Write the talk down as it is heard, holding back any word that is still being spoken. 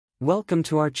Welcome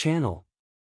to our channel.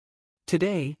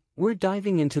 Today, we're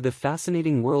diving into the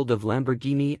fascinating world of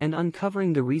Lamborghini and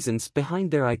uncovering the reasons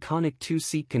behind their iconic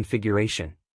two-seat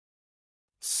configuration.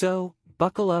 So,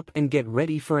 buckle up and get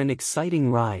ready for an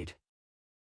exciting ride.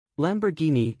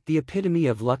 Lamborghini, the epitome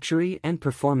of luxury and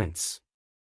performance.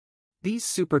 These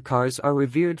supercars are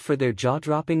revered for their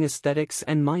jaw-dropping aesthetics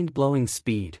and mind-blowing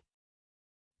speed.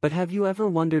 But have you ever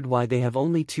wondered why they have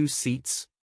only two seats?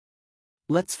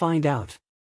 Let's find out.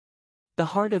 The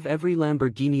heart of every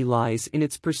Lamborghini lies in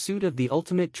its pursuit of the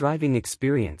ultimate driving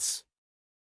experience.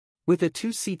 With a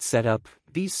two-seat setup,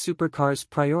 these supercars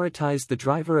prioritize the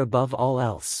driver above all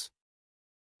else.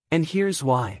 And here's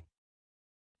why.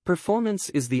 Performance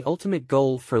is the ultimate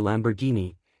goal for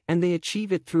Lamborghini, and they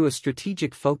achieve it through a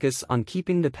strategic focus on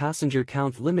keeping the passenger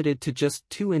count limited to just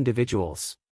two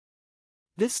individuals.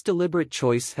 This deliberate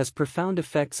choice has profound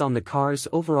effects on the car's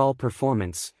overall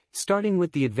performance, starting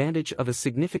with the advantage of a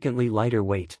significantly lighter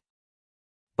weight.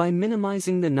 By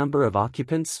minimizing the number of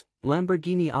occupants,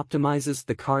 Lamborghini optimizes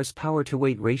the car's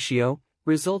power-to-weight ratio,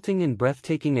 resulting in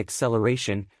breathtaking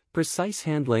acceleration, precise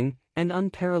handling, and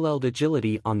unparalleled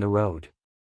agility on the road.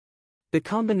 The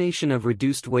combination of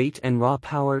reduced weight and raw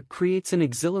power creates an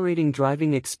exhilarating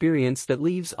driving experience that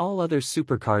leaves all other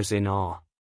supercars in awe.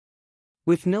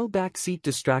 With no backseat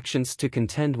distractions to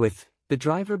contend with, the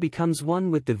driver becomes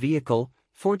one with the vehicle,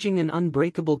 forging an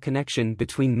unbreakable connection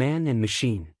between man and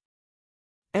machine.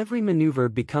 Every maneuver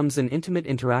becomes an intimate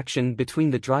interaction between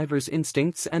the driver's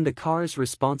instincts and the car's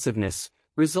responsiveness,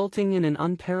 resulting in an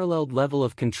unparalleled level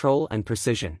of control and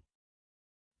precision.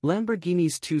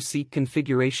 Lamborghini's two-seat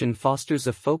configuration fosters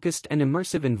a focused and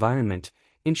immersive environment,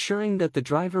 ensuring that the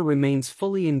driver remains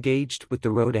fully engaged with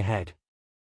the road ahead.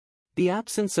 The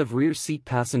absence of rear-seat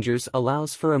passengers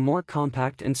allows for a more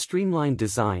compact and streamlined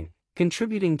design,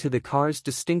 contributing to the car's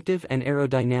distinctive and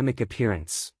aerodynamic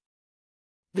appearance.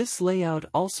 This layout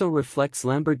also reflects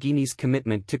Lamborghini's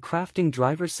commitment to crafting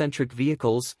driver-centric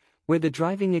vehicles, where the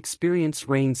driving experience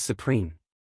reigns supreme.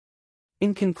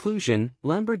 In conclusion,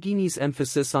 Lamborghini's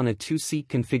emphasis on a two-seat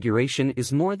configuration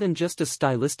is more than just a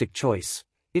stylistic choice.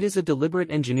 It is a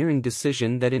deliberate engineering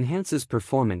decision that enhances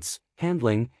performance,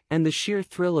 handling, and the sheer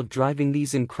thrill of driving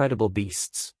these incredible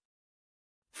beasts.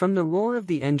 From the roar of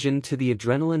the engine to the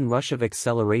adrenaline rush of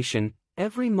acceleration,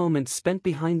 every moment spent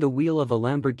behind the wheel of a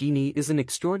Lamborghini is an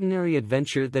extraordinary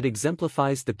adventure that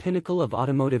exemplifies the pinnacle of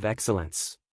automotive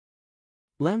excellence.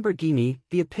 Lamborghini,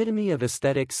 the epitome of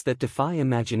aesthetics that defy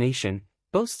imagination,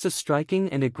 boasts a striking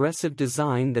and aggressive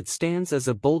design that stands as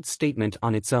a bold statement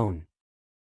on its own.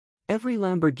 Every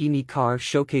Lamborghini car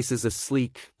showcases a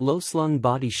sleek, low-slung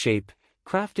body shape,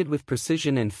 crafted with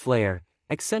precision and flair,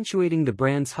 accentuating the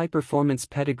brand's high-performance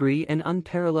pedigree and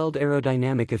unparalleled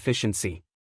aerodynamic efficiency.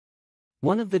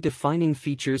 One of the defining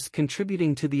features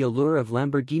contributing to the allure of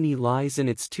Lamborghini lies in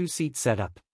its two-seat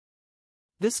setup.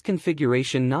 This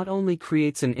configuration not only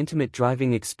creates an intimate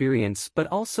driving experience but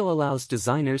also allows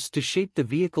designers to shape the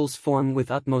vehicle's form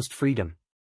with utmost freedom.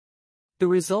 The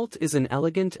result is an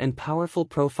elegant and powerful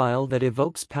profile that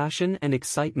evokes passion and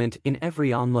excitement in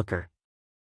every onlooker.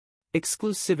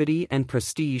 Exclusivity and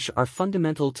prestige are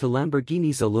fundamental to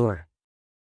Lamborghini's allure.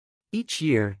 Each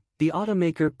year, the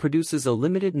automaker produces a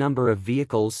limited number of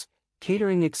vehicles,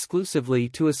 catering exclusively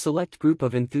to a select group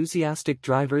of enthusiastic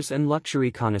drivers and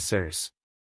luxury connoisseurs.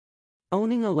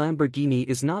 Owning a Lamborghini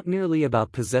is not merely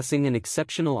about possessing an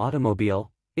exceptional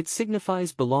automobile, it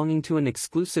signifies belonging to an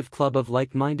exclusive club of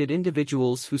like-minded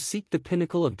individuals who seek the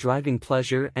pinnacle of driving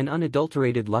pleasure and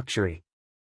unadulterated luxury.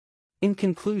 In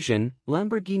conclusion,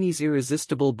 Lamborghini's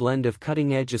irresistible blend of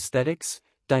cutting-edge aesthetics,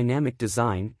 dynamic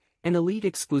design, and elite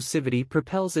exclusivity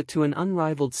propels it to an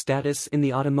unrivaled status in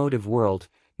the automotive world,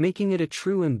 making it a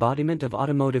true embodiment of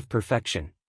automotive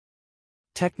perfection.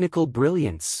 Technical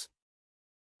brilliance.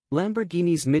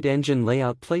 Lamborghini's mid-engine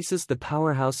layout places the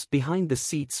powerhouse behind the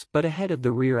seats but ahead of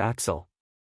the rear axle.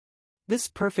 This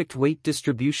perfect weight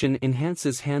distribution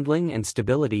enhances handling and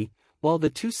stability, while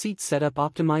the two-seat setup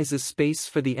optimizes space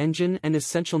for the engine and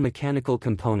essential mechanical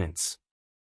components.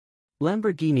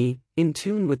 Lamborghini, in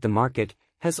tune with the market,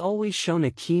 has always shown a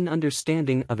keen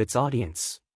understanding of its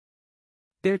audience.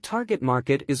 Their target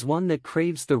market is one that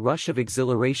craves the rush of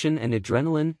exhilaration and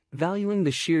adrenaline, valuing the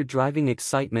sheer driving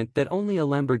excitement that only a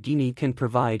Lamborghini can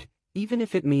provide, even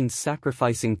if it means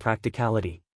sacrificing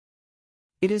practicality.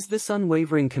 It is this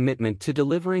unwavering commitment to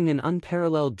delivering an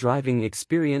unparalleled driving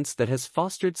experience that has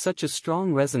fostered such a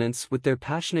strong resonance with their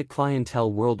passionate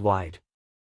clientele worldwide.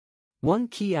 One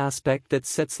key aspect that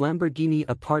sets Lamborghini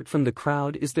apart from the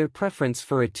crowd is their preference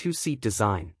for a two-seat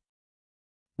design.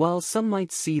 While some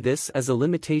might see this as a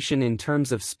limitation in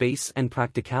terms of space and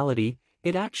practicality,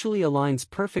 it actually aligns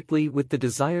perfectly with the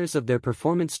desires of their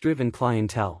performance-driven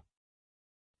clientele.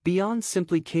 Beyond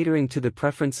simply catering to the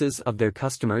preferences of their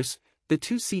customers, the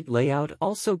two-seat layout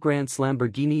also grants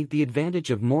Lamborghini the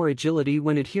advantage of more agility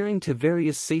when adhering to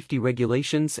various safety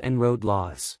regulations and road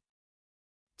laws.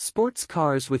 Sports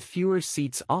cars with fewer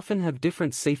seats often have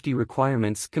different safety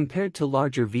requirements compared to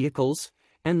larger vehicles,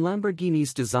 and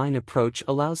Lamborghini's design approach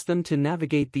allows them to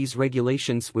navigate these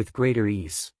regulations with greater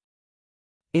ease.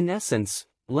 In essence,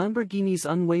 Lamborghini's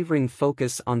unwavering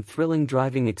focus on thrilling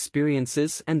driving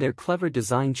experiences and their clever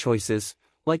design choices,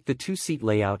 like the two-seat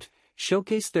layout,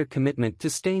 showcase their commitment to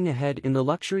staying ahead in the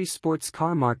luxury sports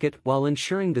car market while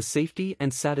ensuring the safety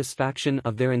and satisfaction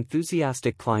of their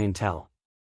enthusiastic clientele.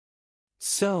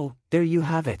 So, there you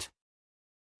have it.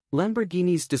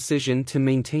 Lamborghini's decision to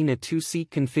maintain a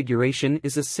two-seat configuration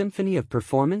is a symphony of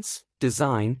performance,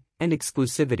 design, and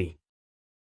exclusivity.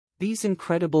 These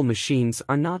incredible machines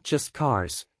are not just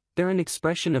cars, they're an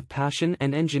expression of passion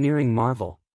and engineering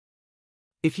marvel.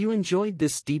 If you enjoyed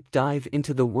this deep dive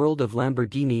into the world of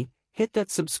Lamborghini, hit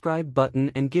that subscribe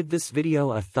button and give this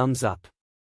video a thumbs up.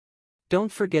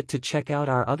 Don't forget to check out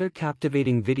our other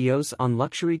captivating videos on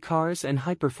luxury cars and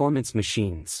high-performance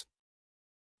machines.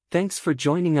 Thanks for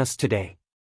joining us today.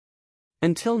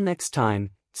 Until next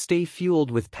time, stay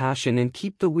fueled with passion and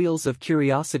keep the wheels of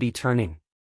curiosity turning.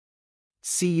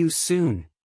 See you soon.